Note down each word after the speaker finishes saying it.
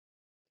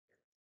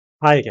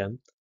Hi again.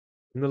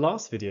 In the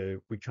last video,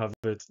 we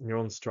covered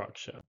neuron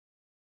structure,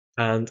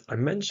 and I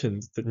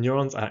mentioned that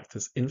neurons act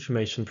as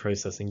information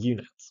processing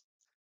units.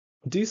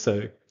 To do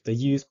so, they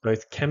use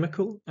both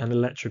chemical and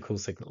electrical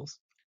signals.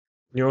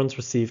 Neurons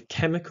receive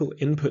chemical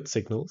input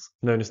signals,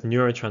 known as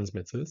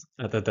neurotransmitters,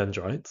 at their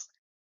dendrites,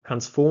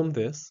 transform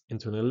this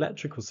into an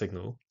electrical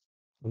signal,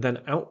 and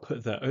then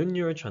output their own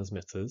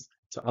neurotransmitters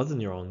to other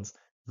neurons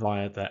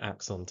via their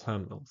axon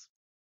terminals.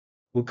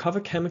 We'll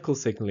cover chemical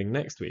signaling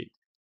next week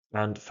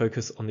and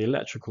focus on the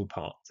electrical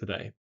part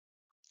today.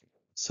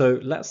 So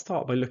let's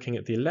start by looking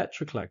at the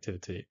electrical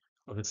activity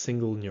of a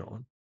single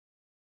neuron.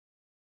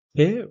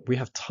 Here we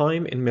have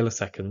time in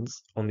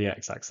milliseconds on the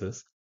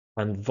x-axis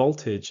and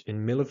voltage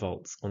in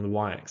millivolts on the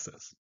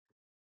y-axis.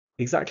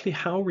 Exactly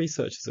how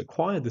researchers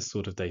acquire this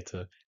sort of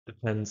data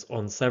depends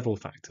on several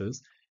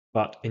factors,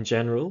 but in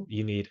general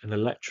you need an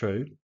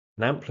electrode,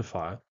 an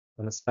amplifier,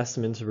 and a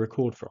specimen to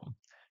record from,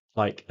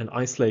 like an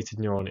isolated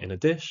neuron in a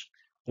dish,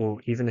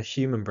 or even a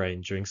human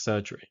brain during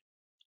surgery.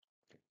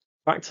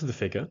 Back to the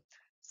figure.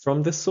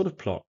 From this sort of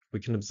plot, we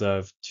can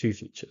observe two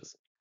features.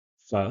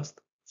 First,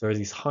 there are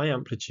these high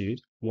amplitude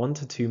 1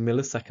 to 2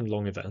 millisecond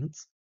long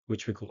events,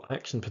 which we call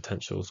action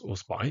potentials or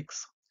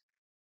spikes.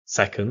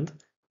 Second,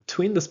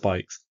 between the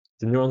spikes,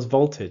 the neuron's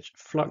voltage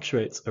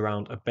fluctuates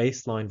around a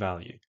baseline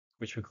value,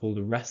 which we call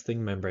the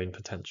resting membrane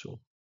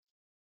potential.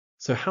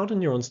 So how do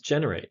neurons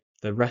generate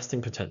their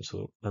resting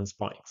potential and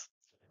spikes?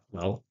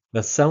 Well,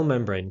 their cell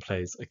membrane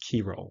plays a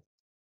key role.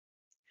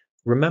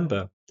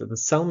 Remember that the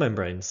cell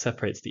membrane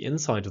separates the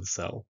inside of the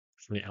cell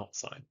from the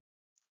outside.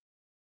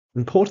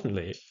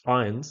 Importantly,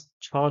 ions,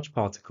 charged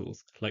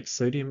particles like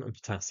sodium and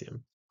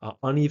potassium, are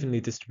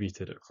unevenly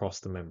distributed across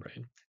the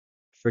membrane.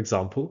 For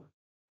example,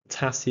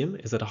 potassium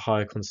is at a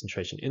higher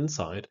concentration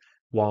inside,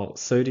 while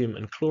sodium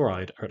and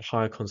chloride are at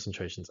higher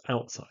concentrations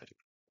outside.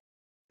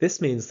 This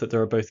means that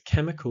there are both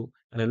chemical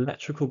and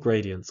electrical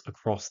gradients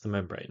across the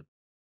membrane.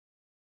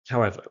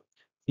 However,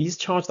 these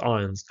charged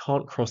ions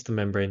can't cross the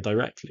membrane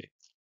directly,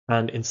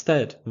 and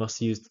instead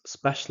must use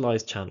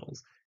specialized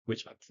channels,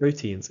 which are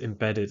proteins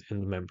embedded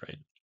in the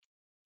membrane.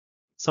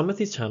 Some of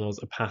these channels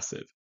are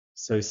passive,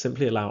 so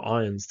simply allow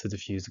ions to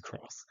diffuse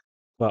across,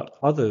 but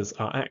others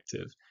are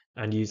active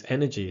and use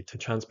energy to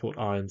transport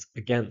ions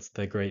against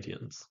their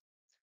gradients.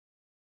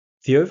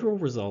 The overall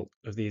result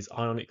of these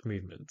ionic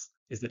movements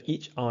is that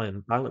each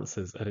ion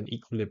balances at an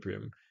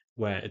equilibrium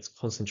where its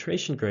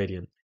concentration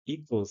gradient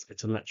equals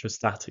its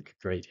electrostatic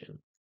gradient,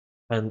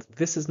 and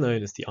this is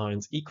known as the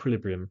ion's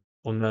equilibrium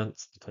or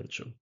Nernst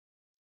potential.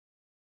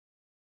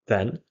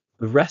 Then,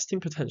 the resting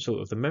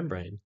potential of the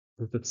membrane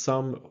is the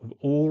sum of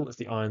all of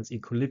the ion's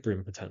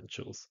equilibrium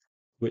potentials,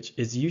 which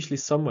is usually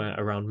somewhere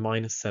around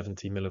minus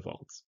 70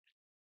 millivolts.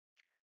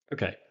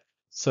 Okay,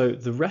 so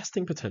the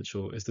resting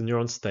potential is the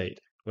neuron state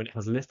when it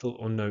has little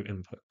or no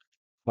input,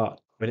 but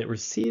when it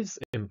receives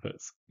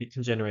inputs, it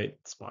can generate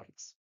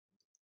spikes.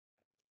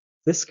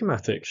 This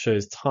schematic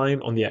shows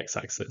time on the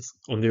x-axis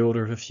on the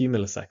order of a few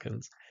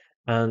milliseconds,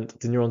 and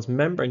the neuron's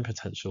membrane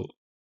potential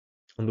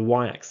on the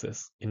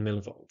y-axis in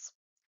millivolts.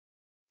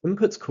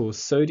 Inputs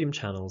cause sodium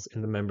channels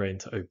in the membrane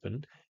to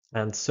open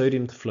and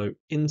sodium to flow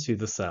into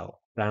the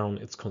cell down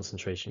its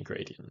concentration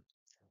gradient.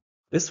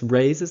 This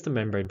raises the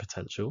membrane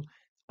potential,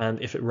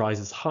 and if it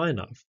rises high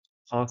enough,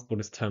 past what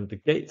is termed the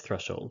gate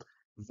threshold,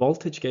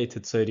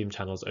 voltage-gated sodium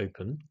channels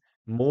open,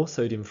 more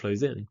sodium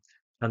flows in,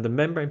 and the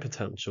membrane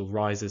potential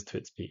rises to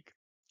its peak.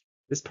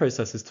 This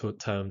process is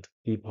termed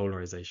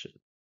depolarization.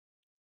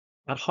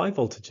 At high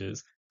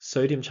voltages,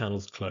 sodium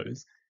channels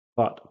close,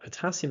 but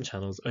potassium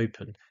channels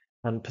open,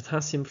 and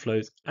potassium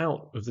flows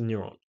out of the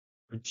neuron,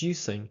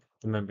 reducing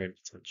the membrane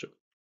potential.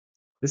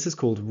 This is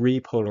called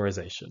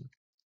repolarization.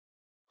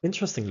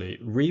 Interestingly,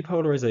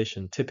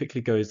 repolarization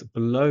typically goes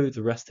below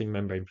the resting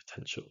membrane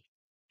potential,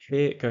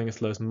 here going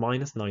as low as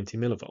minus 90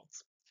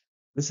 millivolts.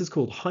 This is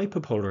called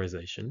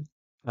hyperpolarization,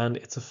 and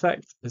its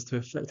effect is to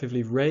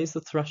effectively raise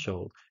the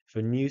threshold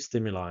for new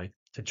stimuli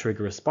to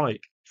trigger a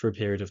spike for a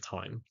period of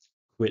time,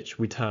 which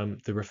we term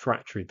the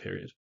refractory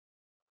period.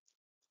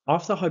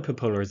 After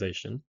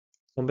hyperpolarization,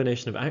 a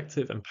combination of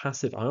active and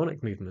passive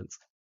ionic movements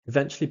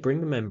eventually bring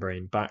the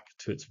membrane back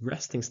to its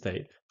resting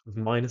state of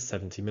minus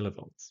 70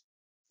 millivolts.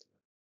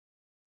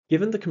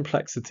 Given the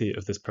complexity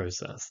of this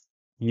process,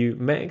 you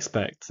may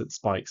expect that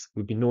spikes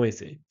would be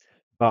noisy,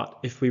 but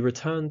if we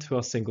return to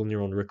our single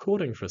neuron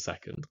recording for a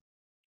second,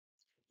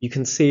 you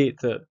can see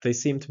that they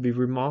seem to be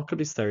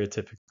remarkably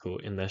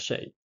stereotypical in their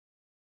shape.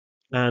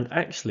 And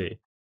actually,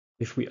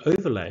 if we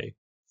overlay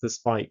the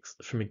spikes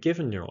from a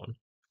given neuron,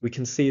 we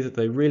can see that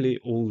they really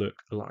all look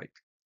alike.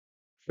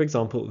 For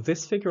example,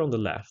 this figure on the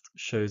left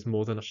shows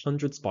more than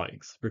 100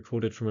 spikes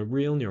recorded from a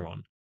real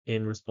neuron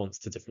in response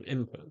to different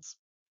inputs.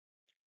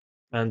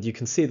 And you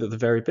can see that the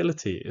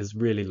variability is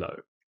really low.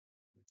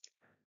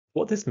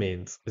 What this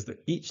means is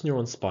that each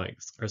neuron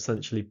spikes are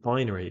essentially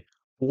binary,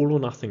 all or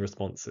nothing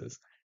responses,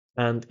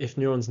 and if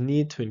neurons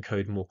need to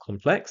encode more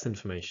complex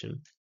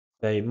information,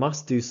 they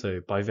must do so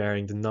by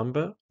varying the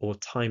number or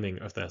timing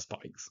of their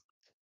spikes.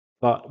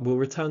 but we'll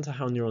return to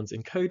how neurons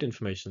encode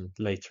information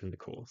later in the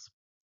course.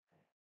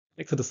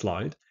 Back to the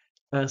slide.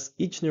 As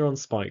each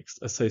neuron's spikes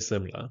are so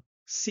similar,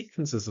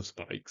 sequences of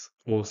spikes,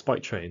 or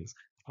spike trains,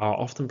 are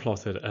often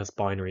plotted as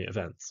binary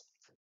events.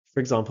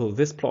 For example,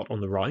 this plot on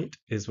the right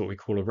is what we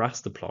call a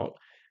raster plot,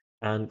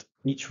 and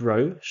each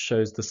row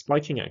shows the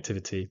spiking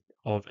activity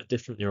of a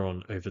different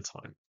neuron over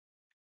time.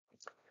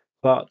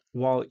 But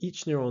while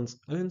each neuron's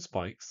own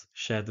spikes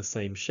share the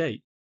same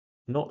shape,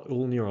 not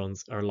all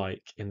neurons are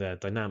alike in their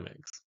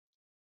dynamics.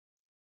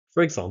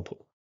 For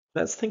example,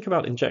 let's think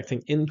about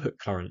injecting input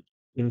current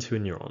into a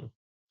neuron.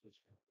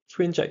 If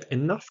we inject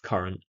enough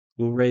current,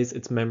 we'll raise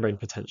its membrane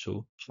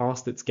potential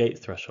past its gate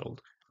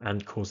threshold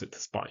and cause it to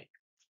spike.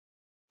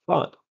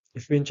 But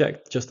if we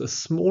inject just a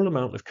small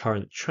amount of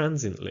current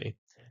transiently,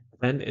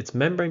 then its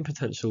membrane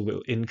potential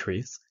will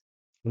increase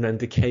and then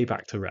decay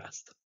back to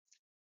rest.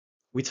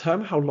 We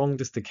term how long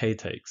this decay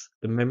takes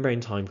the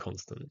membrane time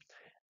constant,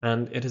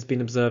 and it has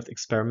been observed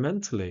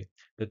experimentally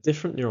that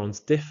different neurons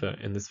differ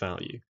in this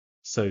value,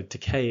 so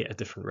decay at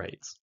different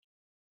rates.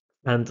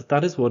 And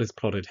that is what is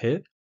plotted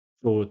here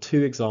for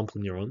two example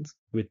neurons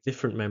with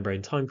different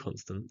membrane time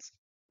constants,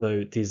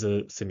 though these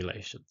are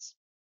simulations.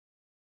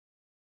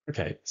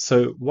 Okay,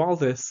 so while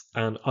this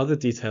and other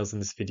details in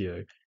this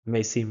video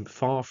may seem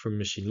far from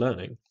machine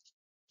learning,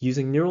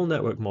 using neural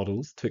network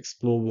models to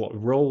explore what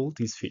role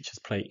these features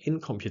play in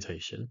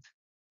computation,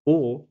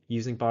 or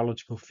using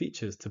biological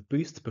features to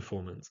boost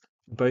performance,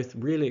 are both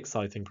really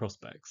exciting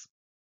prospects.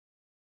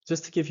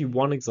 Just to give you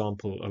one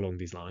example along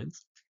these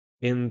lines,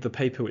 in the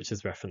paper which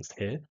is referenced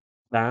here,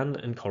 Dan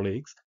and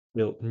colleagues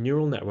built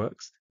neural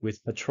networks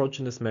with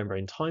heterogeneous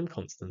membrane time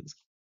constants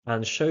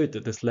and showed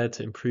that this led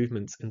to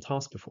improvements in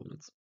task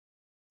performance.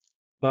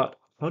 But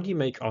how do you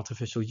make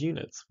artificial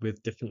units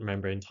with different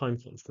membrane time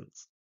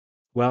constants?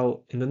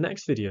 Well, in the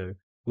next video,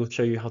 we'll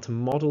show you how to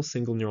model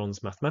single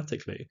neurons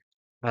mathematically,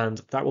 and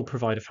that will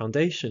provide a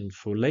foundation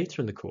for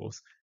later in the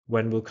course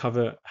when we'll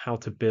cover how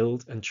to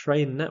build and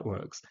train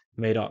networks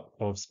made up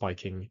of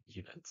spiking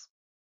units.